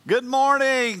Good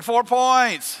morning, 4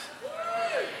 Points. Is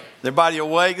everybody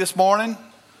awake this morning?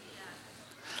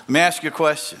 Let me ask you a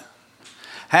question.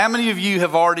 How many of you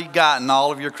have already gotten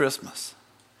all of your Christmas?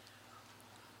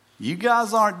 You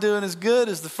guys aren't doing as good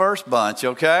as the first bunch,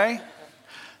 okay?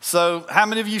 So how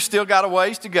many of you still got a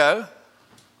ways to go?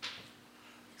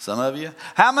 Some of you.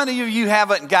 How many of you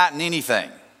haven't gotten anything?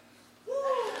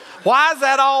 Why is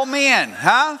that all men,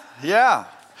 huh? Yeah.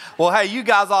 Well, hey, you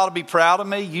guys ought to be proud of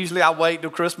me. Usually I wait till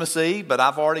Christmas Eve, but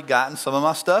I've already gotten some of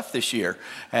my stuff this year.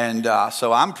 And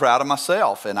so I'm proud of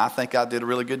myself, and I think I did a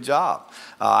really good job.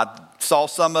 I saw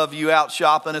some of you out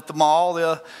shopping at the mall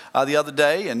the other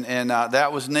day, and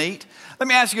that was neat. Let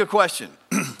me ask you a question.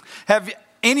 Have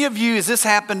any of you, has this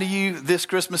happened to you this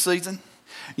Christmas season?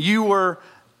 You were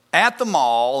at the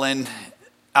mall, and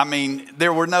I mean,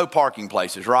 there were no parking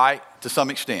places, right? To some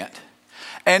extent.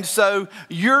 And so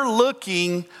you're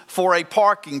looking for a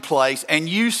parking place and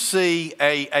you see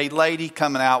a lady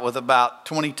coming out with about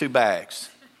 22 bags,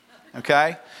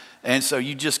 okay? And so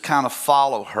you just kind of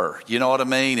follow her, you know what I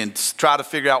mean? And try to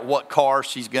figure out what car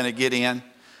she's going to get in.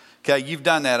 Okay, you've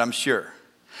done that, I'm sure.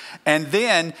 And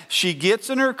then she gets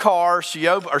in her car, she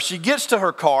gets to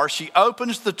her car, she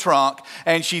opens the trunk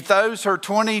and she throws her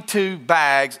 22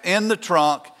 bags in the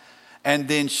trunk, and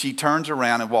then she turns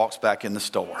around and walks back in the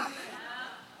store.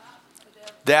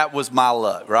 That was my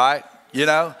luck, right? You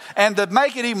know? And to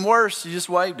make it even worse, she just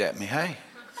waved at me. Hey.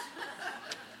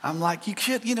 I'm like, you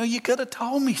could have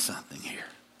told me something here.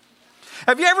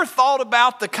 Have you ever thought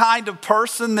about the kind of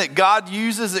person that God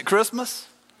uses at Christmas?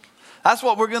 That's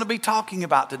what we're going to be talking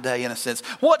about today, in a sense.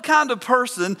 What kind of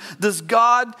person does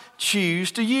God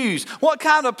choose to use? What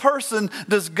kind of person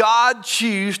does God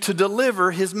choose to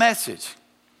deliver his message?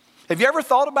 Have you ever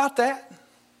thought about that?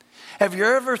 Have you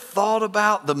ever thought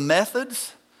about the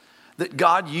methods that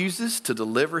God uses to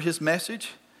deliver his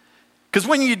message? Because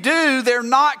when you do, they're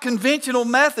not conventional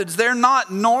methods. They're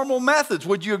not normal methods.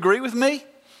 Would you agree with me?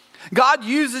 God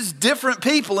uses different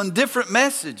people and different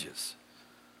messages.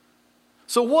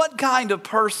 So what kind of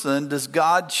person does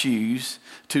God choose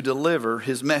to deliver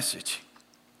his message?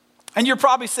 And you're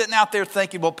probably sitting out there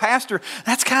thinking, well, Pastor,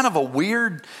 that's kind of a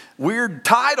weird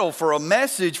title for a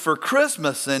message for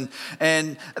Christmas. And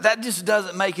that just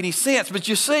doesn't make any sense. But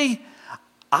you see,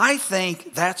 I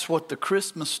think that's what the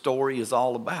Christmas story is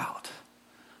all about.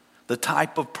 The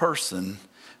type of person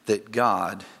that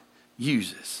God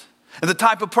uses. And the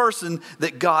type of person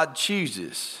that God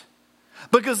chooses.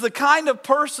 Because the kind of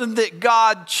person that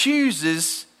God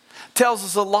chooses tells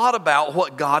us a lot about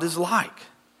what God is like.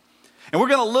 And we're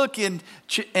going to look in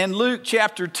Luke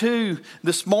chapter 2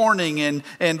 this morning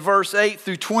and verse 8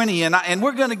 through 20. And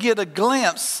we're going to get a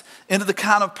glimpse into the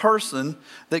kind of person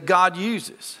that God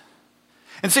uses.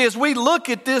 And see, as we look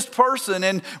at this person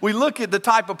and we look at the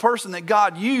type of person that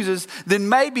God uses, then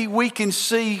maybe we can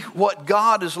see what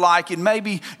God is like. And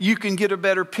maybe you can get a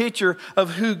better picture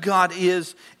of who God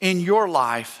is in your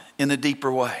life in a deeper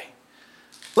way.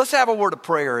 Let's have a word of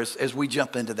prayer as we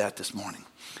jump into that this morning.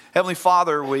 Heavenly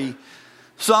Father, we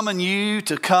summon you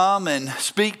to come and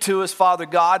speak to us, Father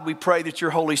God. We pray that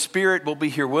your Holy Spirit will be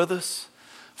here with us.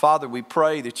 Father, we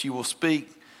pray that you will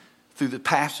speak through the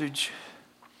passage,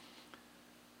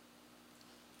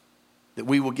 that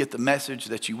we will get the message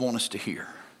that you want us to hear.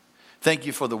 Thank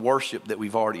you for the worship that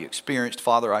we've already experienced,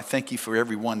 Father. I thank you for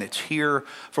everyone that's here,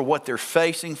 for what they're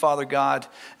facing, Father God.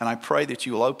 And I pray that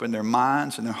you will open their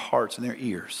minds and their hearts and their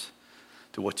ears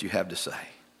to what you have to say.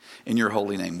 In your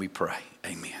holy name we pray.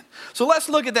 Amen. So let's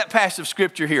look at that passage of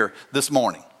scripture here this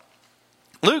morning.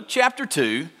 Luke chapter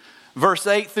 2, verse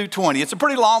 8 through 20. It's a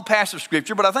pretty long passage of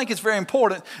scripture, but I think it's very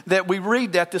important that we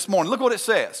read that this morning. Look what it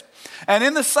says. And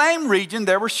in the same region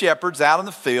there were shepherds out in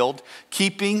the field,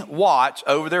 keeping watch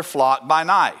over their flock by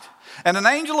night. And an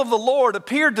angel of the Lord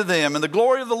appeared to them, and the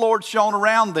glory of the Lord shone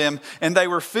around them, and they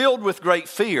were filled with great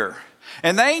fear.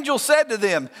 And the angel said to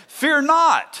them, "Fear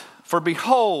not. For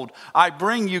behold, I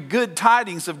bring you good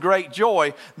tidings of great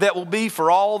joy that will be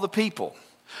for all the people.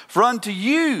 For unto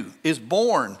you is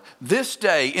born this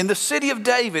day in the city of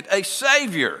David a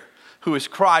Savior, who is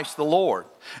Christ the Lord.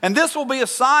 And this will be a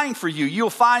sign for you. You'll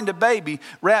find a baby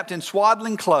wrapped in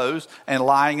swaddling clothes and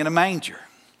lying in a manger."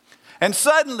 And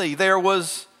suddenly there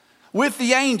was with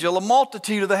the angel a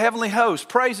multitude of the heavenly host,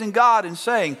 praising God and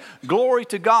saying, "Glory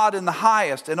to God in the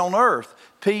highest, and on earth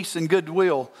peace and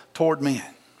goodwill toward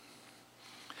men."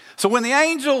 So when the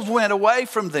angels went away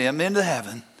from them into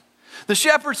heaven, the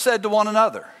shepherds said to one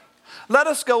another, "Let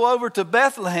us go over to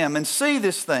Bethlehem and see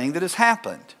this thing that has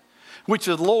happened, which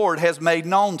the Lord has made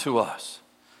known to us."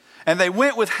 And they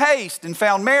went with haste and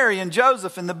found Mary and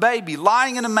Joseph and the baby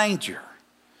lying in a manger.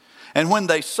 And when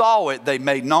they saw it, they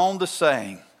made known the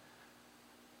saying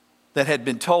that had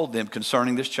been told them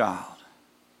concerning this child.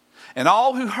 And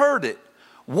all who heard it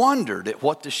wondered at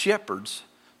what the shepherds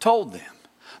told them.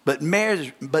 But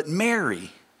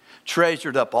Mary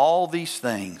treasured up all these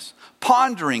things,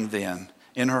 pondering them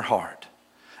in her heart.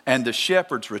 And the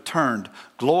shepherds returned,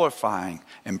 glorifying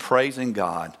and praising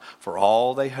God for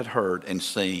all they had heard and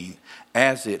seen,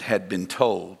 as it had been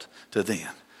told to them.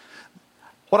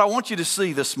 What I want you to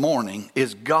see this morning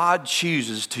is God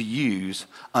chooses to use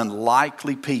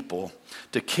unlikely people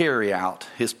to carry out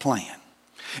his plan.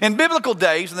 In biblical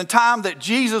days, in the time that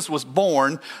Jesus was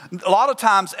born, a lot of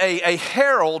times a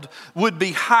herald would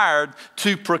be hired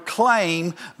to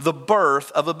proclaim the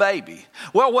birth of a baby.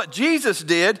 Well, what Jesus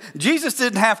did, Jesus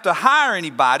didn't have to hire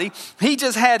anybody. He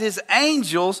just had his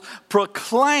angels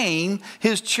proclaim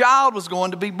his child was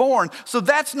going to be born. So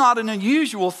that's not an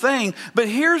unusual thing. But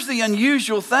here's the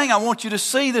unusual thing I want you to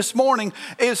see this morning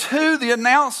is who the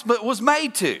announcement was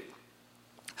made to.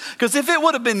 Because if it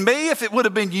would have been me, if it would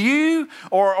have been you,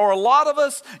 or a lot of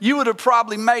us, you would have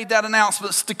probably made that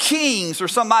announcement to kings or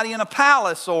somebody in a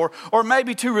palace, or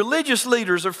maybe to religious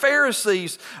leaders or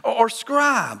Pharisees or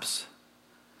scribes.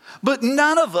 But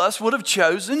none of us would have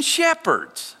chosen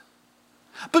shepherds,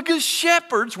 because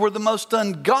shepherds were the most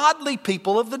ungodly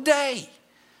people of the day.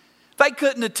 They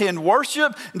couldn't attend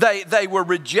worship. They were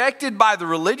rejected by the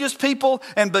religious people.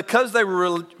 And because they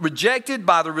were rejected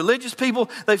by the religious people,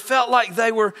 they felt like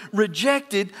they were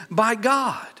rejected by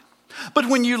God. But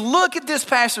when you look at this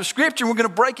passage of Scripture, we're going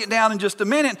to break it down in just a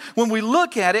minute. When we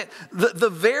look at it,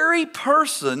 the very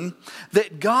person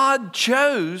that God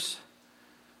chose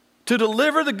to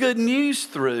deliver the good news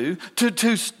through, to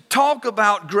talk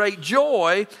about great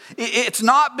joy, it's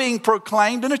not being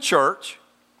proclaimed in a church.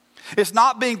 It's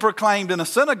not being proclaimed in a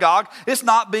synagogue. It's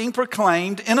not being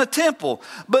proclaimed in a temple.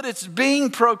 But it's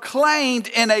being proclaimed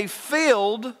in a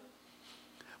field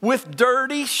with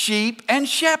dirty sheep and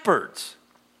shepherds.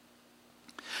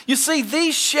 You see,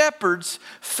 these shepherds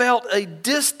felt a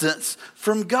distance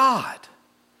from God.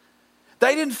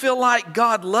 They didn't feel like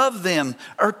God loved them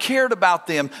or cared about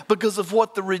them because of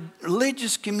what the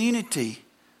religious community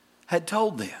had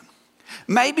told them.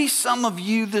 Maybe some of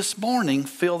you this morning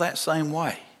feel that same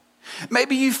way.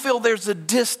 Maybe you feel there's a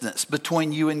distance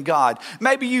between you and God.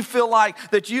 Maybe you feel like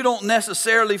that you don't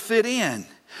necessarily fit in.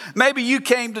 Maybe you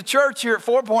came to church here at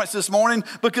 4 Points this morning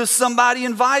because somebody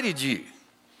invited you.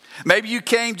 Maybe you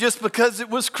came just because it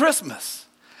was Christmas.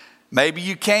 Maybe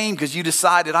you came because you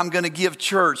decided, I'm going to give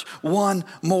church one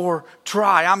more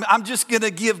try. I'm just going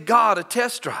to give God a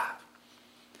test drive.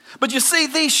 But you see,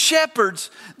 these shepherds,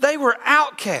 they were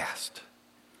outcast.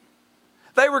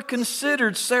 They were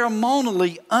considered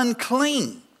ceremonially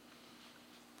unclean.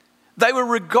 They were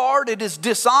regarded as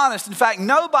dishonest. In fact,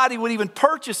 nobody would even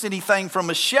purchase anything from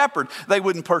a shepherd. They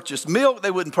wouldn't purchase milk.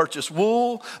 They wouldn't purchase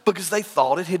wool because they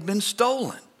thought it had been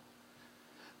stolen.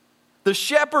 The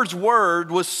shepherd's word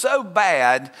was so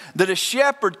bad that a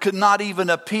shepherd could not even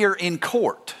appear in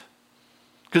court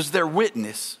because their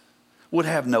witness would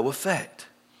have no effect.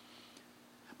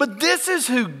 But this is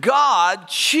who God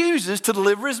chooses to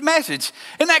deliver his message.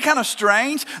 Isn't that kind of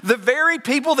strange? The very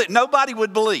people that nobody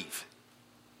would believe.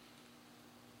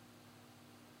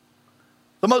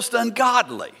 The most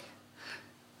ungodly.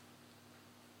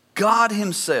 God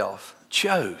himself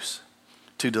chose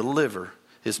to deliver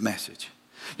his message.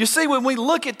 You see, when we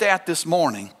look at that this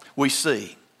morning, we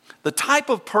see the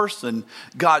type of person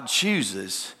God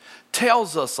chooses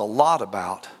tells us a lot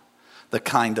about the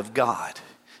kind of God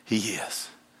he is.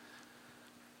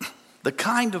 The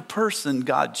kind of person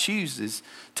God chooses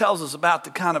tells us about the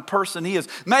kind of person he is.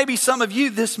 Maybe some of you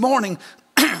this morning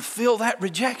feel that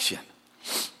rejection.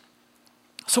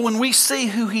 So when we see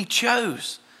who he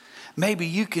chose, maybe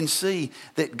you can see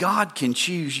that God can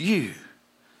choose you.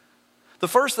 The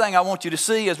first thing I want you to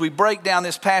see as we break down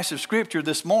this passage of Scripture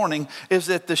this morning is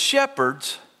that the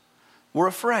shepherds were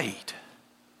afraid.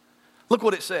 Look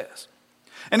what it says.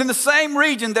 And in the same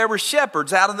region there were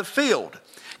shepherds out in the field,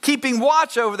 keeping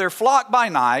watch over their flock by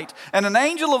night, and an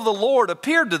angel of the Lord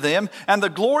appeared to them, and the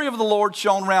glory of the Lord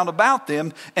shone round about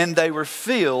them, and they were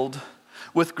filled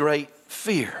with great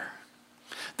fear.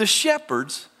 The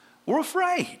shepherds were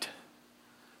afraid.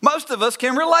 Most of us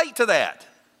can relate to that,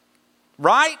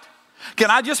 right?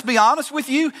 Can I just be honest with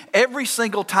you? Every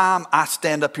single time I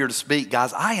stand up here to speak,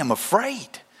 guys, I am afraid.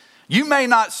 You may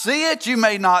not see it, you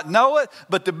may not know it,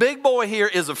 but the big boy here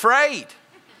is afraid,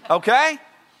 okay?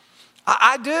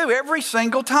 I do every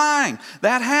single time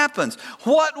that happens.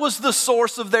 What was the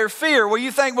source of their fear? Well,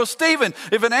 you think, well, Stephen,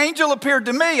 if an angel appeared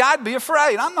to me, I'd be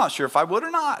afraid. I'm not sure if I would or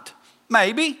not.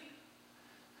 Maybe.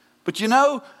 But you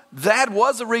know, that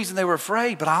was the reason they were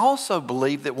afraid, but I also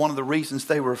believe that one of the reasons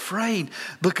they were afraid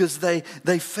because they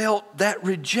felt that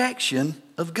rejection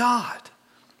of God.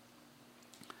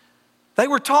 They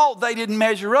were taught they didn't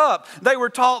measure up. They were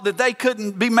taught that they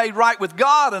couldn't be made right with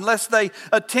God unless they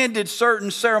attended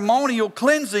certain ceremonial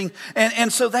cleansing,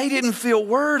 and so they didn't feel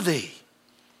worthy.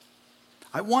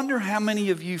 I wonder how many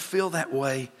of you feel that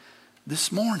way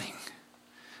this morning.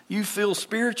 You feel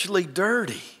spiritually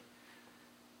dirty.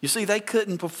 You see, they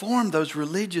couldn't perform those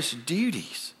religious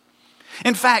duties.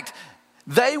 In fact,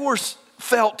 they were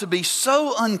felt to be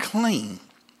so unclean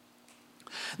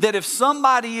that if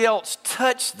somebody else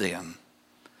touched them,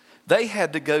 they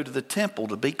had to go to the temple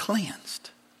to be cleansed.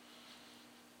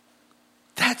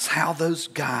 That's how those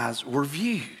guys were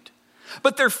viewed.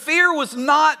 But their fear was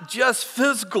not just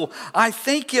physical. I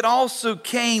think it also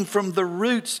came from the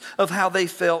roots of how they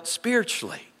felt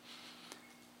spiritually.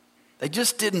 They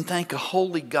just didn't think a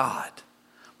holy God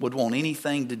would want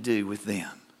anything to do with them.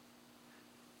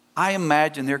 I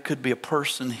imagine there could be a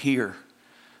person here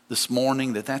this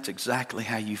morning that's exactly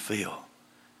how you feel.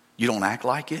 You don't act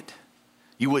like it.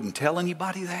 You wouldn't tell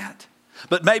anybody that.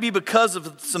 But maybe because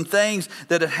of some things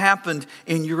that had happened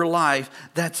in your life,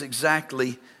 that's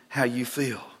exactly how you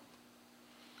feel.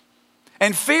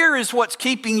 And fear is what's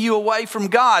keeping you away from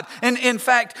God. And in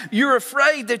fact, you're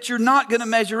afraid that you're not going to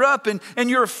measure up, and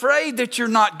you're afraid that you're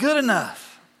not good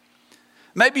enough.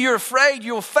 Maybe you're afraid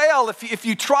you'll fail if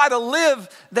you try to live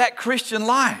that Christian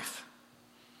life.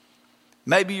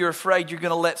 Maybe you're afraid you're going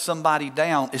to let somebody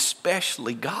down,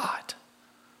 especially God.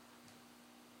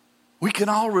 We can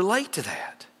all relate to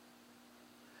that.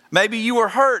 Maybe you were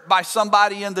hurt by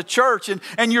somebody in the church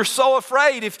and you're so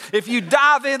afraid if you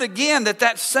dive in again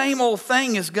that same old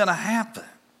thing is going to happen.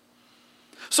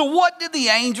 So what did the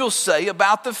angels say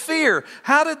about the fear?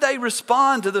 How did they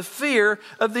respond to the fear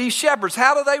of these shepherds?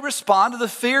 How do they respond to the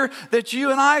fear that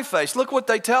you and I face? Look what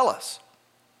they tell us.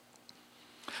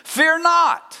 Fear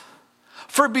not,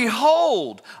 for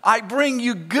behold, I bring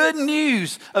you good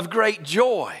news of great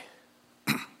joy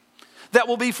that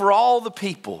will be for all the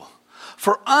people.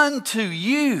 For unto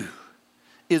you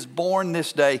is born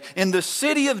this day in the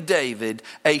city of David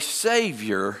a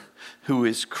Savior who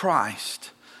is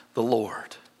Christ the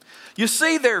Lord. You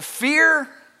see, their fear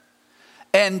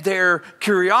and their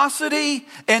curiosity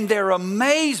and their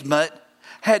amazement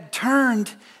had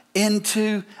turned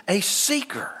into a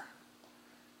seeker.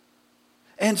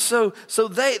 And so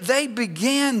they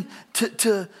began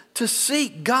to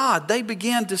seek God. They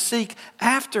began to seek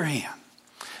after Him.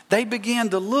 They began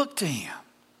to look to Him.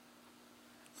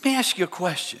 Let me ask you a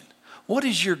question. What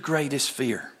is your greatest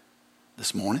fear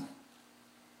this morning?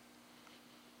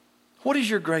 What is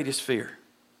your greatest fear?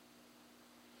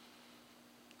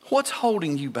 What's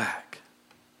holding you back?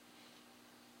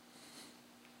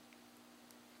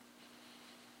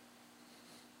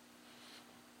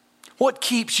 What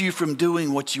keeps you from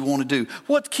doing what you want to do?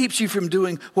 What keeps you from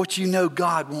doing what you know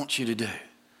God wants you to do?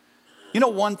 You know,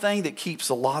 one thing that keeps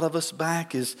a lot of us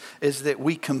back is that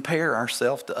we compare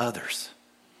ourselves to others.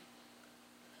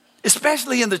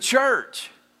 Especially in the church.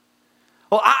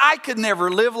 Well, I could never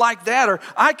live like that, or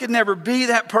I could never be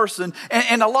that person.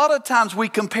 And a lot of times we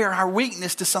compare our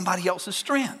weakness to somebody else's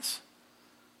strengths.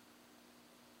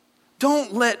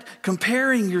 Don't let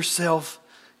comparing yourself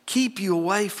keep you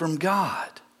away from God.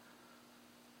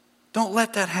 Don't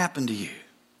let that happen to you.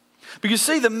 But you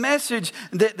see, the message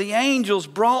that the angels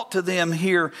brought to them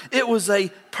here, it was a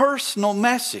personal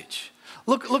message.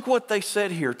 Look what they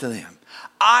said here to them.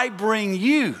 I bring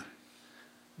you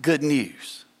good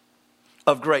news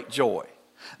of great joy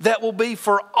that will be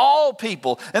for all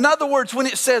people. In other words, when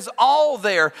it says all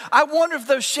there, I wonder if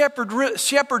those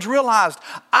shepherds realized,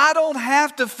 I don't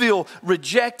have to feel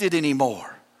rejected anymore.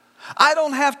 I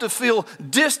don't have to feel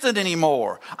distant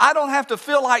anymore. I don't have to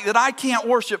feel like that I can't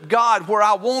worship God where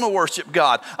I want to worship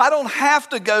God. I don't have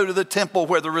to go to the temple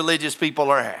where the religious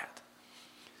people are at.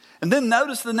 And then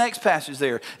notice the next passage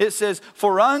there. It says,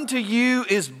 for unto you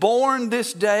is born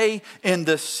this day in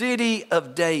the city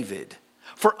of David.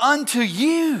 For unto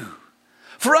you,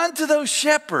 for unto those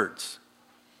shepherds,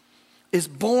 is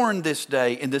born this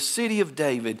day in the city of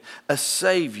David a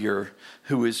Savior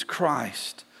who is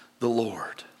Christ the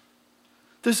Lord.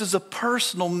 This is a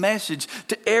personal message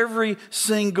to every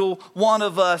single one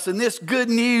of us. And this good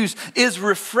news is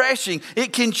refreshing.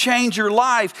 It can change your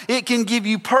life. It can give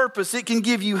you purpose. It can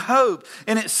give you hope.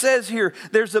 And it says here,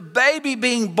 there's a baby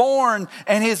being born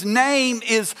and his name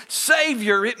is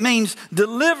Savior. It means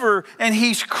deliver. And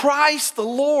he's Christ the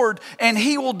Lord, and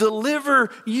he will deliver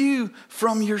you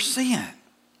from your sin.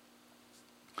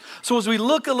 So as we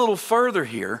look a little further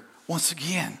here, once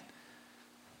again,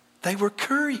 They were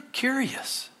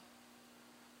curious.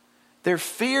 Their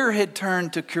fear had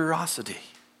turned to curiosity.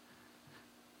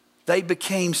 They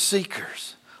became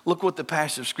seekers. Look what the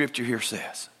passage of Scripture here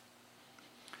says.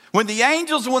 When the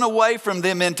angels went away from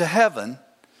them into heaven,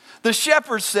 the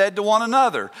shepherds said to one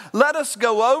another, "Let us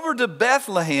go over to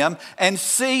Bethlehem and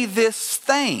see this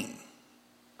thing."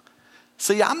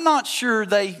 See, I'm not sure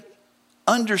they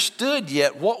understood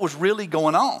yet what was really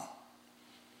going on,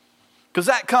 because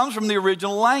that comes from the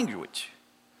original language.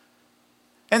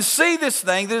 And see this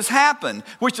thing that has happened,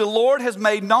 which the Lord has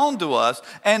made known to us.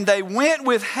 And they went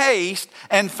with haste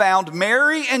and found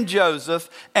Mary and Joseph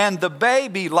and the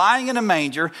baby lying in a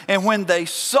manger. And when they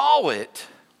saw it,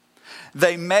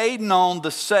 they made known the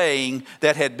saying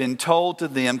that had been told to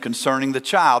them concerning the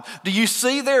child. Do you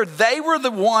see there? They were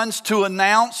the ones to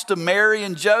announce to Mary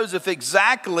and Joseph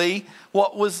exactly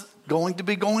what was going to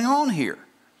be going on here.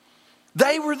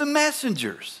 They were the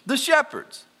messengers, the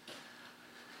shepherds.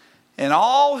 And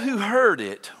all who heard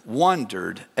it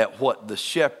wondered at what the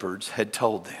shepherds had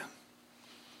told them.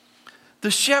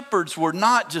 The shepherds were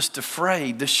not just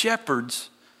afraid, the shepherds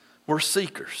were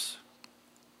seekers.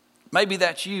 Maybe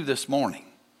that's you this morning.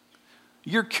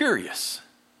 You're curious.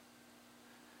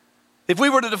 If we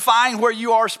were to define where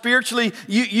you are spiritually,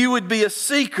 you would be a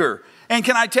seeker. And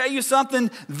can I tell you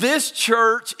something? This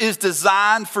church is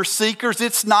designed for seekers.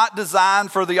 It's not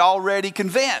designed for the already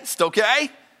convinced,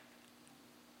 okay?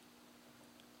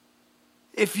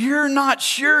 If you're not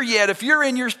sure yet, if you're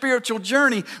in your spiritual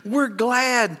journey, we're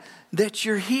glad that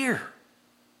you're here.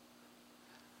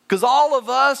 Because all of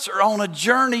us are on a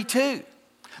journey too.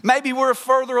 Maybe we're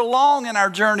further along in our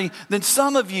journey than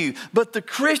some of you, but the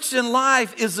Christian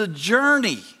life is a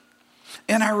journey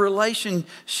in our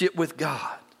relationship with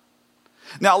God.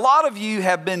 Now, a lot of you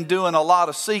have been doing a lot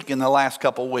of seeking the last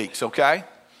couple of weeks, okay?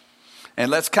 And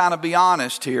let's kind of be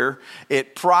honest here.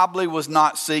 It probably was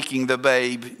not seeking the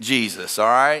babe Jesus, all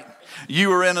right? You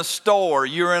were in a store,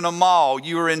 you were in a mall,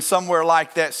 you were in somewhere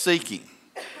like that seeking.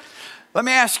 Let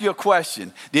me ask you a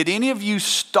question. Did any of you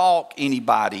stalk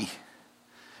anybody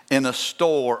in a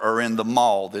store or in the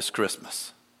mall this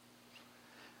Christmas?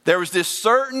 There was this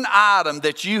certain item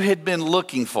that you had been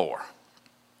looking for.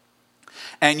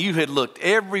 And you had looked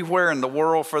everywhere in the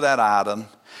world for that item.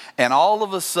 And all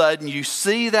of a sudden you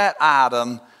see that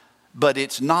item, but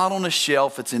it's not on a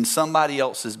shelf, it's in somebody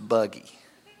else's buggy.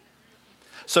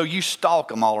 So you stalk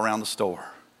them all around the store.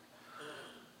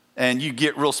 And you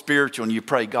get real spiritual and you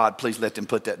pray, "God, please let them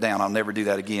put that down. I'll never do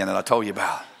that again that I told you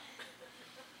about."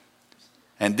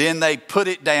 And then they put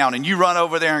it down and you run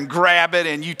over there and grab it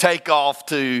and you take off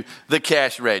to the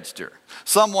cash register.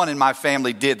 Someone in my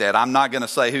family did that. I'm not going to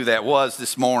say who that was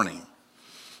this morning.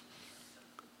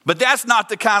 But that's not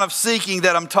the kind of seeking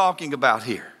that I'm talking about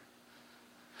here.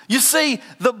 You see,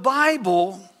 the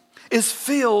Bible is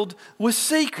filled with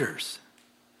seekers.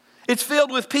 It's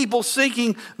filled with people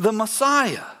seeking the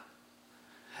Messiah.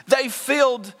 They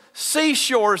filled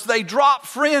seashores. They dropped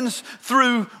friends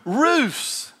through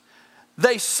roofs.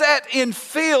 They sat in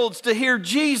fields to hear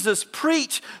Jesus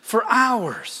preach for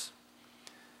hours.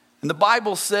 And the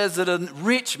Bible says that a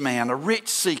rich man, a rich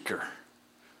seeker,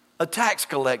 a tax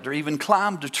collector even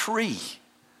climbed a tree.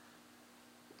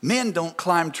 Men don't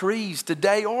climb trees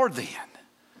today or then.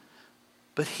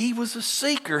 But he was a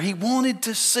seeker. He wanted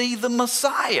to see the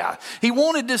Messiah. He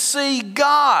wanted to see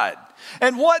God.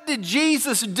 And what did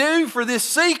Jesus do for this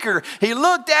seeker? He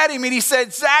looked at him and he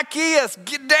said, "Zacchaeus,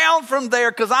 get down from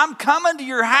there because I'm coming to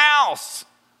your house."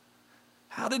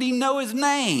 How did he know his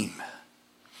name?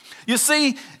 You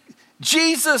see,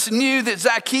 Jesus knew that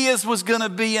Zacchaeus was going to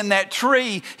be in that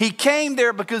tree. He came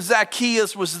there because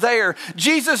Zacchaeus was there.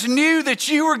 Jesus knew that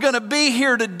you were going to be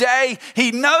here today.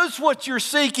 He knows what you're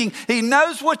seeking. He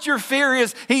knows what your fear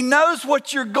is. He knows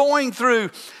what you're going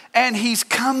through. And he's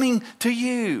coming to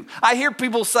you. I hear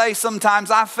people say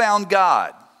sometimes, "I found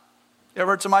God." You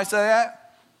ever heard somebody say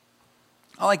that?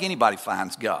 I don't think anybody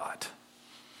finds God.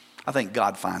 I think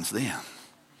God finds them.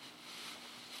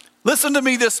 Listen to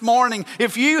me this morning.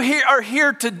 If you are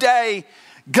here today,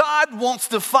 God wants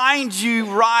to find you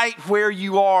right where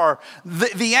you are.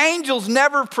 The angels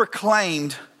never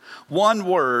proclaimed one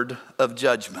word of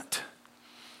judgment.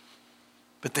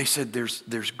 But they said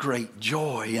there's great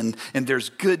joy and there's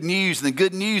good news. And the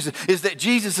good news is that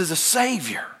Jesus is a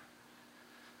Savior.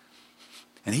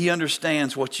 And he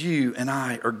understands what you and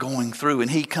I are going through. And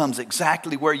he comes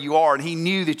exactly where you are. And he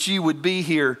knew that you would be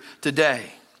here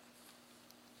today.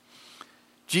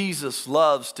 Jesus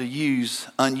loves to use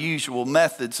unusual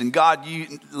methods, and God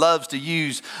loves to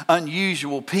use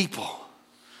unusual people.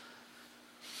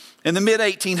 In the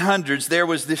mid-1800s, there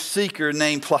was this seeker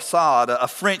named Placide, a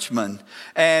Frenchman,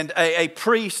 and a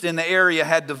priest in the area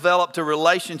had developed a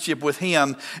relationship with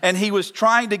him, and he was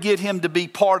trying to get him to be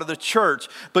part of the church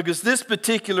because this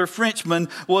particular Frenchman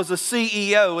was a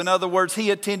CEO. In other words,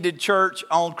 he attended church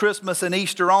on Christmas and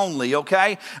Easter only,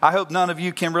 okay? I hope none of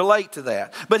you can relate to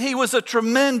that. But he was a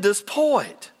tremendous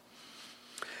poet.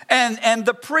 And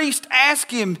the priest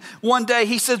asked him one day,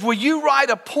 he said, will you write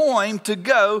a poem to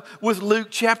go with Luke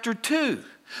chapter 2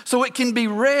 so it can be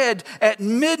read at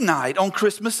midnight on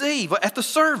Christmas Eve at the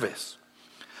service?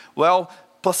 Well,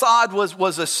 Placide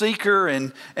was a seeker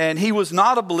and he was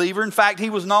not a believer. In fact, he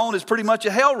was known as pretty much a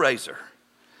hellraiser.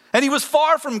 And he was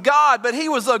far from God, but he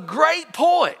was a great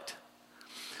poet.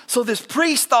 So this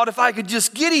priest thought if I could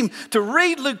just get him to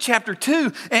read Luke chapter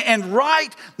 2 and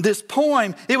write this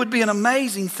poem, it would be an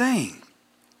amazing thing.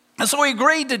 And so he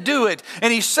agreed to do it.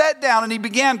 And he sat down and he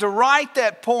began to write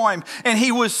that poem. And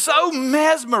he was so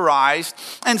mesmerized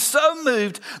and so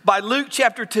moved by Luke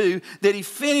chapter 2 that he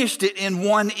finished it in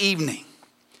one evening.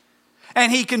 And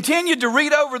he continued to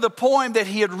read over the poem that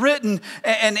he had written.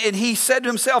 And he said to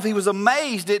himself, he was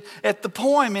amazed at the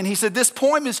poem. And he said, this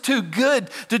poem is too good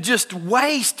to just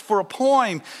waste for a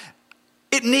poem.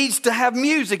 It needs to have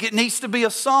music. It needs to be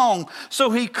a song.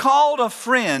 So he called a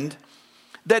friend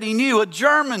that he knew, a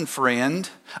German friend,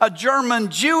 a German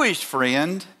Jewish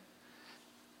friend,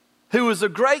 who was a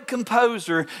great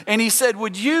composer, and he said,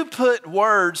 would you put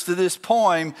words to this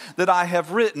poem that I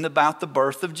have written about the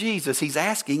birth of Jesus? He's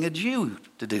asking a Jew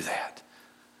to do that.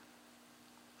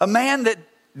 A man that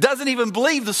doesn't even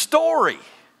believe the story.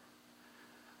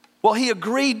 Well, he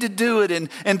agreed to do it, and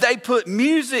they put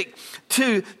music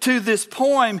to this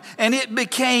poem, and it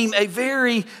became a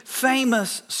very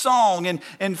famous song. And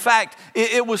in fact,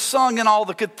 it was sung in all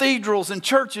the cathedrals and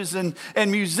churches and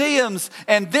museums.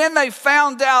 And then they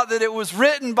found out that it was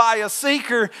written by a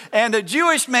seeker and a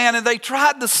Jewish man, and they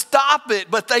tried to stop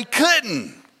it, but they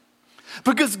couldn't.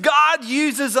 Because God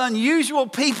uses unusual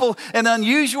people and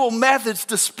unusual methods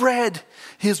to spread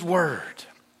His word.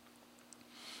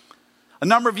 A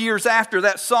number of years after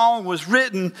that song was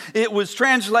written, it was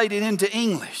translated into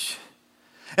English.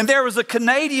 And there was a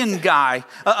Canadian guy,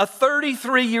 a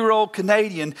 33-year-old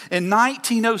Canadian in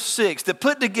 1906 that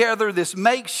put together this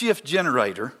makeshift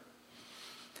generator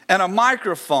and a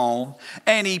microphone,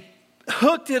 and he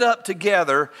hooked it up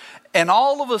together, and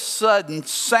all of a sudden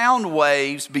sound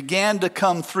waves began to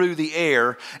come through the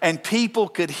air, and people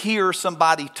could hear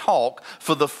somebody talk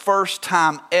for the first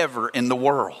time ever in the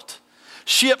world.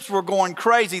 Ships were going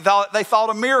crazy. They thought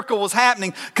a miracle was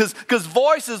happening because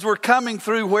voices were coming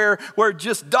through where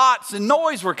just dots and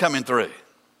noise were coming through.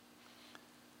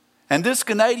 And this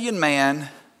Canadian man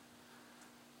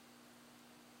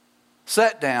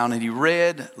sat down and he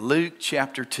read Luke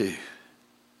chapter 2.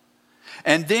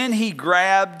 And then he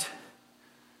grabbed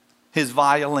his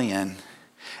violin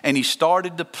and he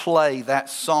started to play that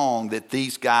song that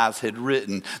these guys had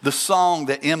written. The song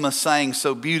that Emma sang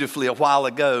so beautifully a while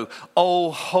ago, "O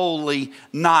Holy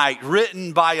Night,"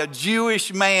 written by a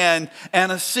Jewish man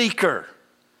and a seeker.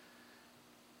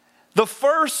 The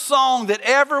first song that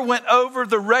ever went over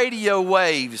the radio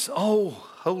waves, "O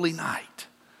Holy Night."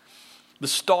 The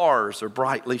stars are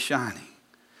brightly shining.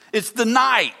 It's the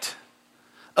night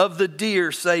of the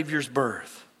dear Savior's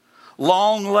birth.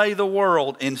 Long lay the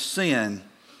world in sin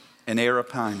and error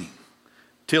pining,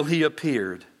 till He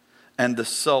appeared and the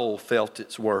soul felt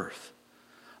its worth.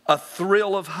 A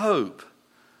thrill of hope,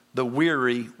 the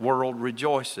weary world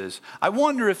rejoices. I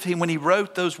wonder if when he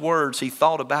wrote those words, he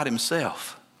thought about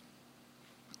himself.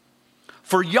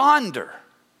 For yonder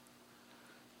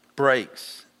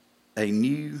breaks a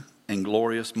new and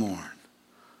glorious morn.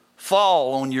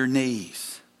 Fall on your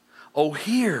knees. Oh,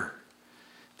 hear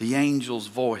the angels'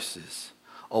 voices.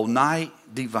 O night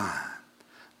divine,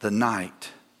 the night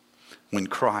when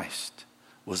Christ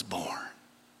was born.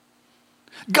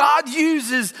 God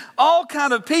uses all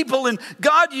kind of people and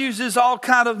God uses all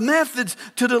kind of methods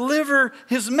to deliver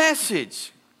His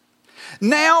message.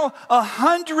 Now,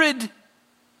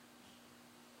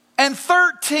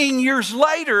 113 years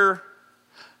later,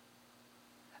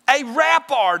 a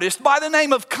rap artist by the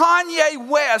name of Kanye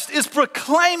West is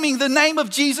proclaiming the name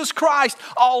of Jesus Christ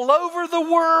all over the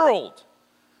world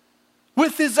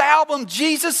with his album,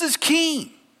 Jesus is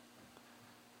King.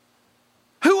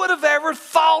 Who would have ever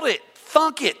thought it?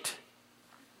 Thunk it.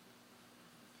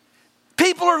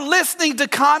 People are listening to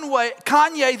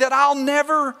Kanye that I'll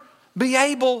never be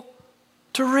able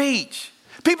to reach.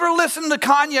 People are listening to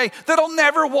Kanye that'll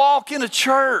never walk in a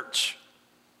church.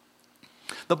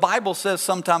 The Bible says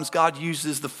sometimes God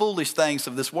uses the foolish things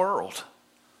of this world.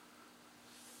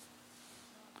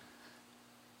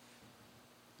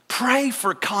 pray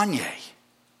for Kanye.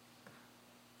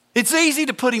 It's easy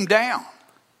to put him down.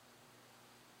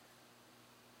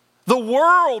 The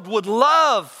world would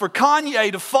love for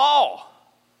Kanye to fall.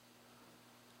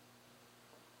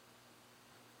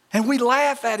 And we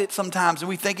laugh at it sometimes and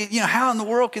we think, how in the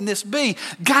world can this be?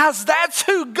 Guys, that's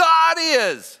who God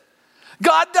is.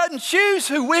 God doesn't choose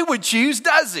who we would choose,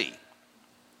 does he?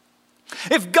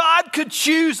 If God could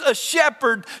choose a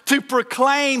shepherd to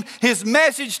proclaim his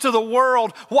message to the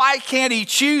world, why can't he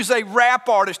choose a rap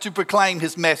artist to proclaim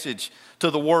his message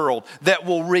to the world that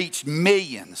will reach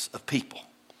millions of people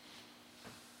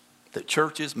that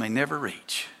churches may never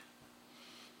reach?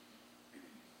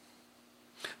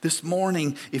 This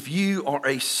morning, if you are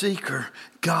a seeker,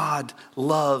 God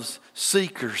loves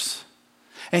seekers.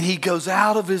 And he goes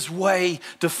out of his way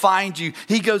to find you.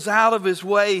 He goes out of his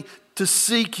way to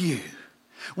seek you.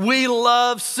 We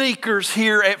love seekers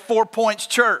here at 4 Points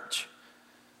Church.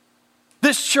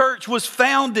 This church was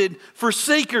founded for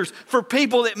seekers, for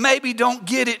people that maybe don't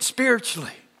get it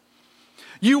spiritually.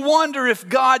 You wonder if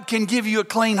God can give you a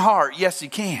clean heart. Yes, he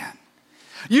can.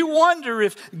 You wonder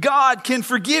if God can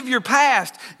forgive your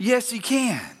past. Yes, he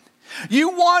can. You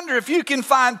wonder if you can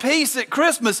find peace at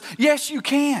Christmas. Yes, you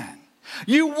can.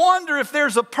 You wonder if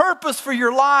there's a purpose for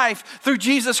your life through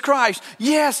Jesus Christ.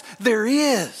 Yes, there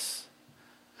is.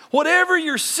 Whatever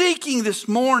you're seeking this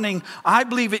morning, I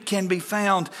believe it can be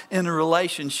found in a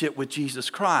relationship with Jesus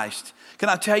Christ. Can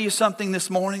I tell you something this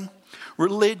morning?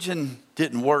 Religion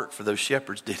didn't work for those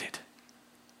shepherds, did it?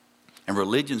 And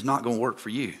religion's not going to work for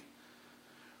you.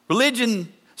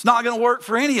 Religion is not going to work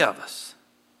for any of us.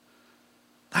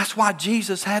 That's why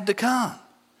Jesus had to come.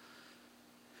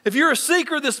 If you're a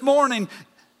seeker this morning,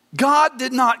 God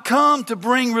did not come to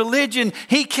bring religion.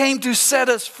 He came to set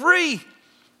us free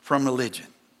from religion.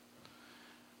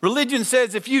 Religion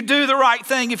says if you do the right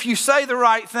thing, if you say the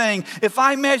right thing, if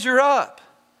I measure up,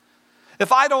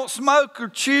 if I don't smoke or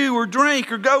chew or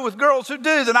drink or go with girls who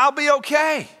do, then I'll be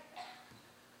okay.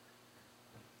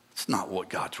 It's not what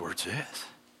God's word says.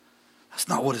 That's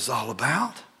not what it's all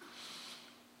about.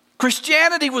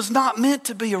 Christianity was not meant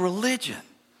to be a religion.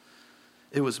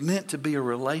 It was meant to be a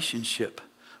relationship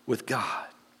with God.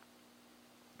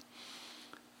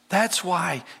 That's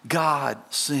why God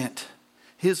sent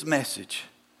his message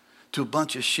to a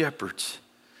bunch of shepherds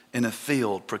in a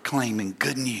field proclaiming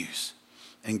good news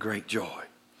and great joy.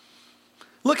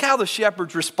 Look how the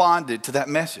shepherds responded to that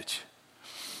message.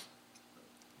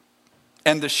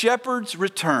 And the shepherds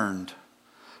returned,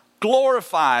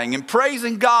 glorifying and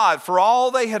praising God for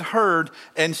all they had heard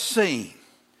and seen,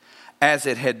 as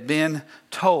it had been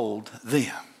told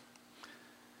them.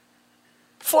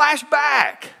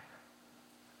 Flashback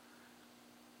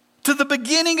to the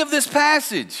beginning of this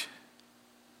passage.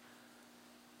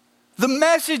 The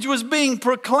message was being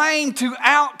proclaimed to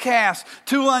outcasts,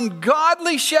 to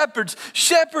ungodly shepherds,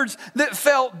 shepherds that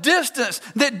felt distance,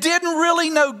 that didn't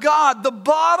really know God, the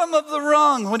bottom of the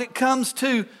rung when it comes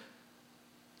to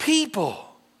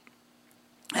people.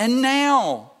 And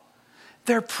now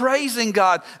they're praising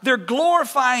God, they're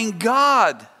glorifying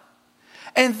God,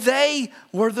 and they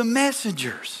were the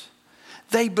messengers.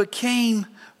 They became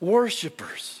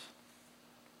worshipers.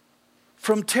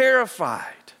 From terrified,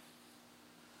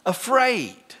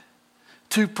 afraid,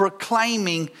 to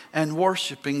proclaiming and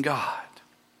worshiping God.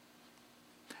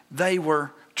 They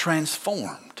were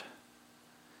transformed.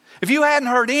 If you hadn't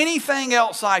heard anything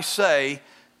else I say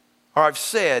or I've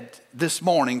said this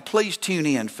morning, please tune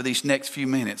in for these next few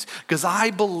minutes, because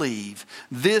I believe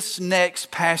this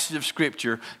next passage of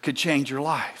Scripture could change your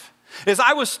life. As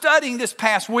I was studying this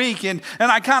past week and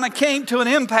I kind of came to an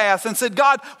impasse and said,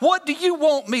 God, what do you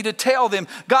want me to tell them?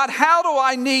 God, how do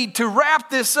I need to wrap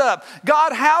this up?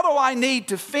 God, how do I need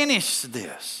to finish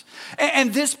this?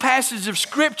 And this passage of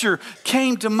Scripture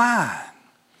came to mind.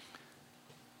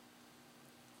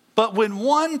 But when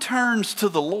one turns to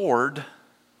the Lord,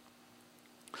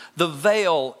 the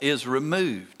veil is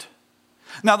removed.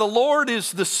 Now, the Lord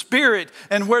is the Spirit,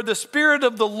 and where the Spirit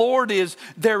of the Lord is,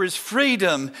 there is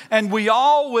freedom. And we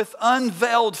all, with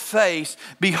unveiled face,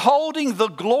 beholding the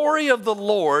glory of the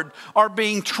Lord, are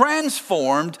being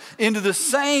transformed into the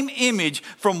same image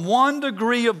from one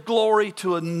degree of glory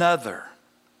to another.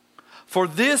 For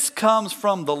this comes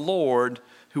from the Lord,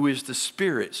 who is the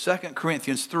Spirit. 2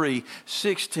 Corinthians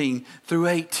 3:16 through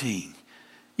 18.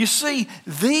 You see,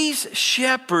 these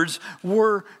shepherds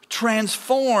were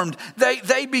transformed.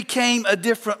 They became a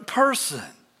different person.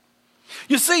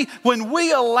 You see, when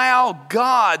we allow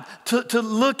God to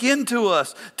look into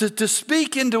us, to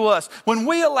speak into us, when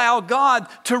we allow God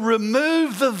to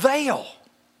remove the veil,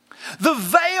 The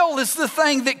veil is the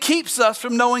thing that keeps us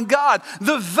from knowing God.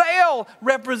 The veil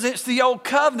represents the old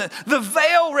covenant. The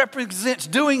veil represents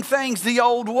doing things the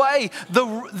old way.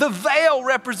 The veil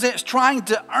represents trying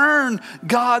to earn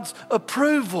God's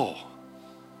approval.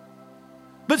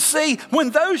 But see, when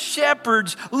those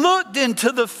shepherds looked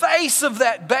into the face of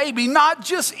that baby, not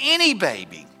just any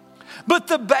baby, but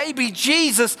the baby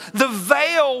Jesus, the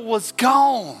veil was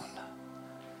gone.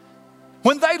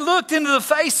 When they looked into the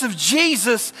face of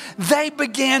Jesus, they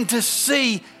began to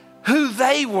see who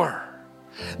they were.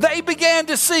 They began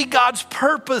to see God's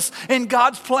purpose and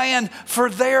God's plan for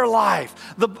their life.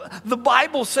 The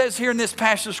Bible says here in this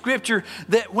passage of Scripture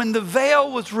that when the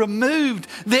veil was removed,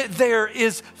 that there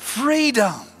is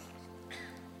freedom.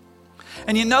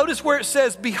 And you notice where it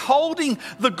says, beholding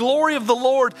the glory of the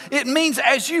Lord, it means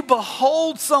as you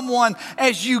behold someone,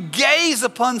 as you gaze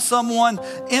upon someone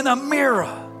in a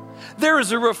mirror, there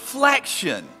is a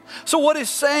reflection. So what it's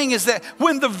saying is that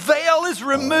when the veil is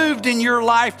removed in your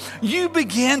life, you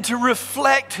begin to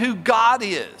reflect who God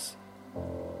is.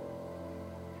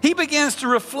 He begins to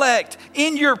reflect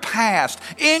in your past,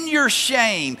 in your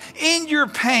shame, in your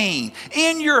pain,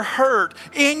 in your hurt,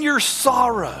 in your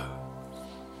sorrow.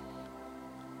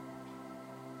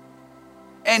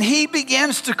 And He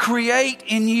begins to create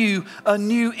in you a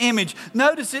new image.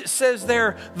 Notice it says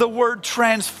there the word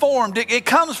transformed. It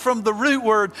comes from the root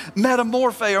word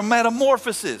metamorphe or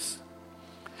metamorphosis.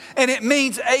 And it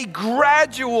means a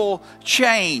gradual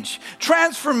change.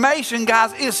 Transformation,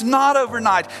 guys, is not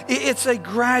overnight. It's a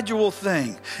gradual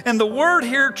thing. And the word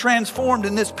here, transformed,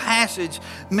 in this passage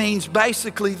means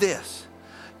basically this: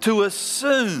 to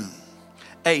assume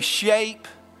a shape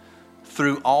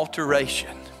through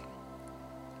alteration.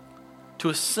 To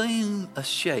assume a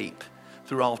shape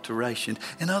through alteration.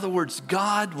 In other words,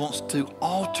 God wants to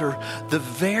alter the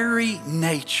very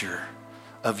nature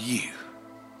of you.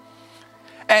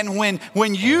 And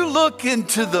when you look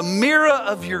into the mirror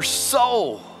of your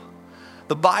soul,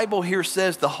 the Bible here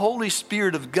says the Holy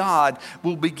Spirit of God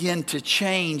will begin to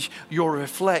change your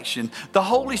reflection. The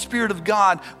Holy Spirit of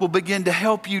God will begin to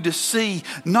help you to see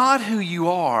not who you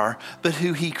are, but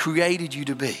who He created you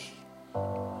to be.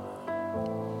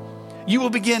 You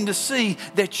will begin to see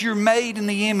that you're made in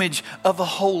the image of a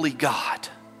holy God.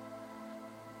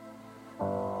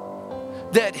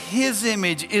 That His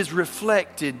image is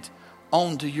reflected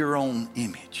onto your own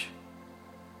image.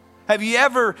 Have you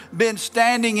ever been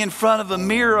standing in front of a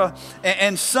mirror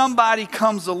and somebody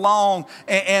comes along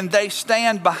and they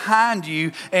stand behind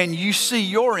you and you see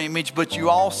your image, but you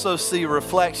also see a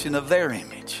reflection of their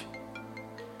image?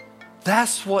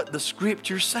 That's what the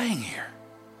Scripture's saying here.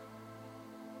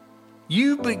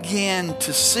 You begin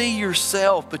to see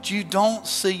yourself, but you don't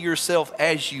see yourself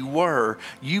as you were.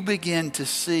 You begin to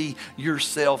see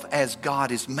yourself as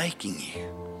God is making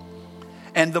you.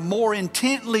 And the more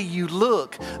intently you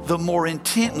look, the more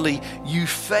intently you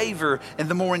favor, and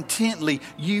the more intently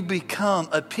you become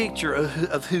a picture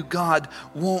of who God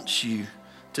wants you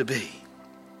to be.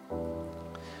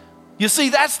 You see,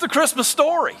 that's the Christmas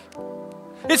story.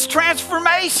 It's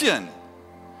transformation.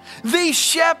 These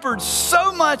shepherds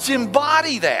so much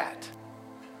embody that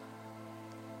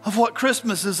of what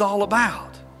Christmas is all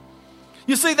about.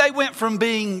 You see, they went from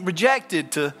being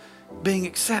rejected to being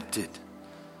accepted.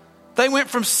 They went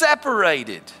from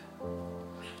separated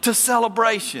to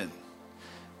celebration.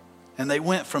 And they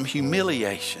went from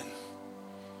humiliation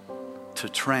to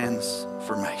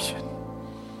transformation.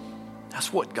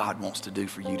 That's what God wants to do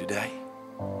for you today.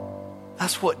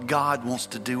 That's what God wants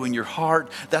to do in your heart.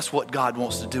 That's what God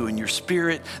wants to do in your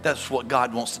spirit. That's what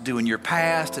God wants to do in your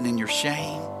past and in your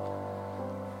shame.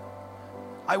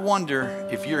 I wonder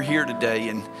if you're here today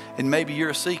and maybe you're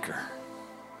a seeker.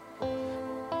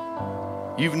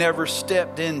 You've never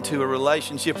stepped into a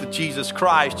relationship with Jesus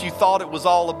Christ. You thought it was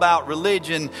all about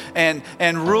religion and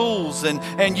rules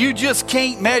and you just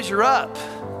can't measure up.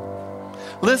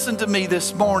 Listen to me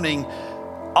this morning.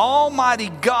 Almighty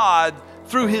God,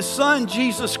 through His Son,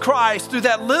 Jesus Christ, through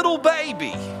that little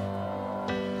baby,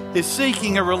 is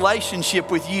seeking a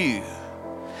relationship with you.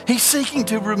 He's seeking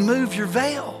to remove your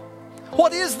veil.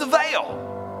 What is the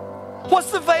veil?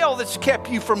 What's the veil that's kept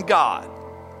you from God?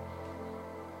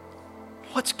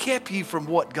 What's kept you from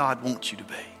what God wants you to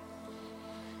be?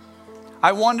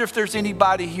 I wonder if there's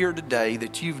anybody here today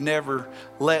that you've never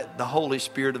let the Holy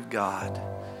Spirit of God,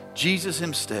 Jesus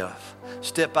Himself,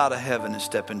 step out of heaven and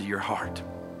step into your heart.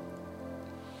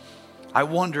 I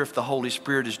wonder if the Holy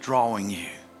Spirit is drawing you.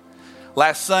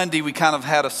 Last Sunday, we kind of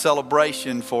had a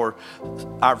celebration for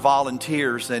our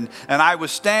volunteers. And I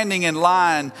was standing in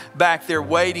line back there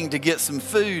waiting to get some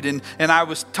food. And I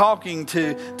was talking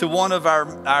to one of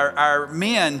our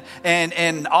men.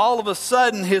 And all of a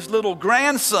sudden, his little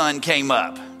grandson came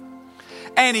up.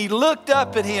 And he looked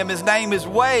up at him. His name is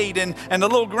Wade. And the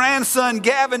little grandson,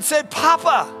 Gavin, said,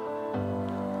 "Papa,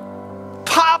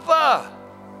 Papa."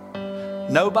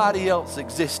 Nobody else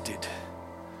existed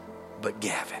but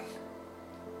Gavin.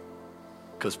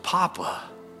 Because Papa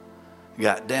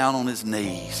got down on his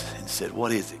knees and said,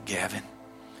 "What is it, Gavin?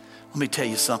 Let me tell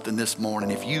you something this morning.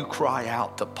 If you cry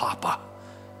out to Papa,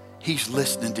 he's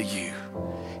listening to you.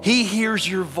 He hears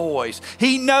your voice.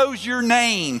 He knows your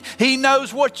name. He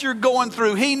knows what you're going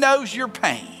through. He knows your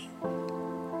pain.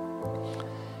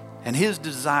 And his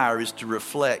desire is to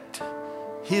reflect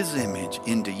his image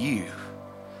into you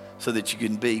so that you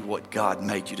can be what God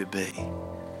made you to be."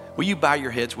 Will you bow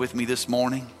your heads with me this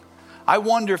morning? I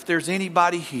wonder if there's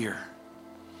anybody here.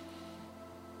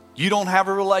 You don't have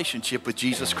a relationship with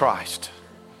Jesus Christ.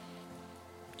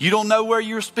 You don't know where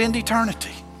you'll spend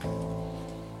eternity.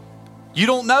 You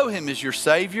don't know him as your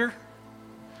Savior.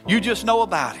 You just know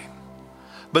about him.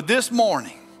 But this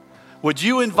morning, would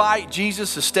you invite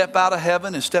Jesus to step out of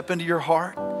heaven and step into your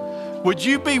heart? Would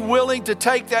you be willing to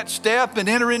take that step and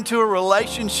enter into a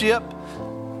relationship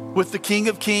with the King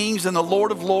of Kings and the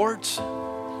Lord of Lords?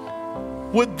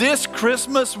 Would this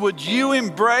Christmas, would you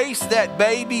embrace that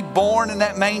baby born in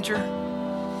that manger?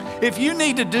 If you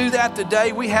need to do that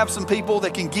today, we have some people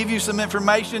that can give you some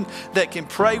information, that can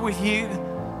pray with you.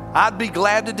 I'd be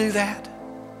glad to do that.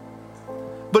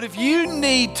 But if you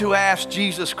need to ask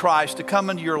Jesus Christ to come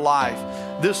into your life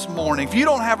this morning, if you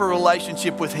don't have a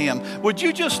relationship with him, would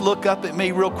you just look up at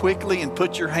me real quickly and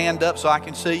put your hand up so I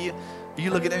can see you? Are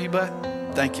you looking at me, bud?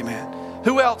 Thank you, man.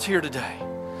 Who else here today?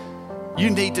 You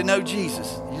need to know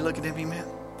Jesus. You looking at me, man?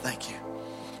 Thank you.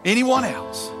 Anyone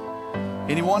else?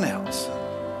 Anyone else?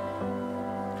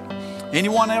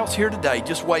 Anyone else here today?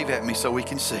 Just wave at me so we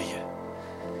can see you.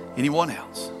 Anyone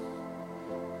else?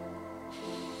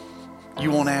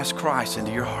 You want to ask Christ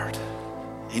into your heart?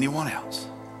 Anyone else?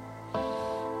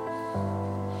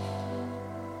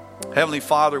 Heavenly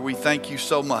Father, we thank you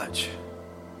so much.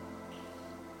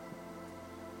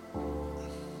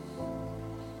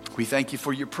 We thank you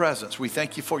for your presence. We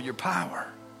thank you for your power.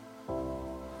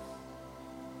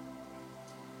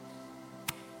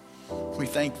 We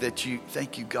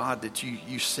thank you, God, that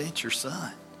you sent your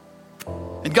son.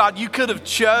 And God, you could have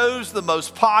chose the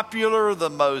most popular, the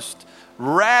most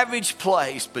ravaged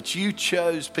place, but you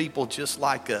chose people just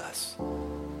like us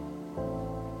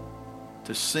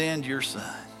to send your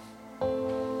son.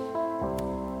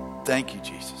 Thank you,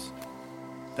 Jesus.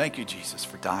 Thank you, Jesus,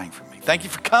 for dying for me. Thank you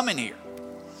for coming here.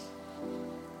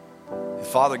 And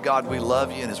Father God, we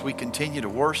love you, and as we continue to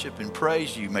worship and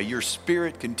praise you, may your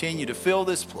Spirit continue to fill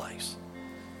this place.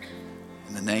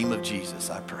 In the name of Jesus,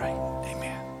 I pray.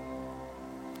 Amen.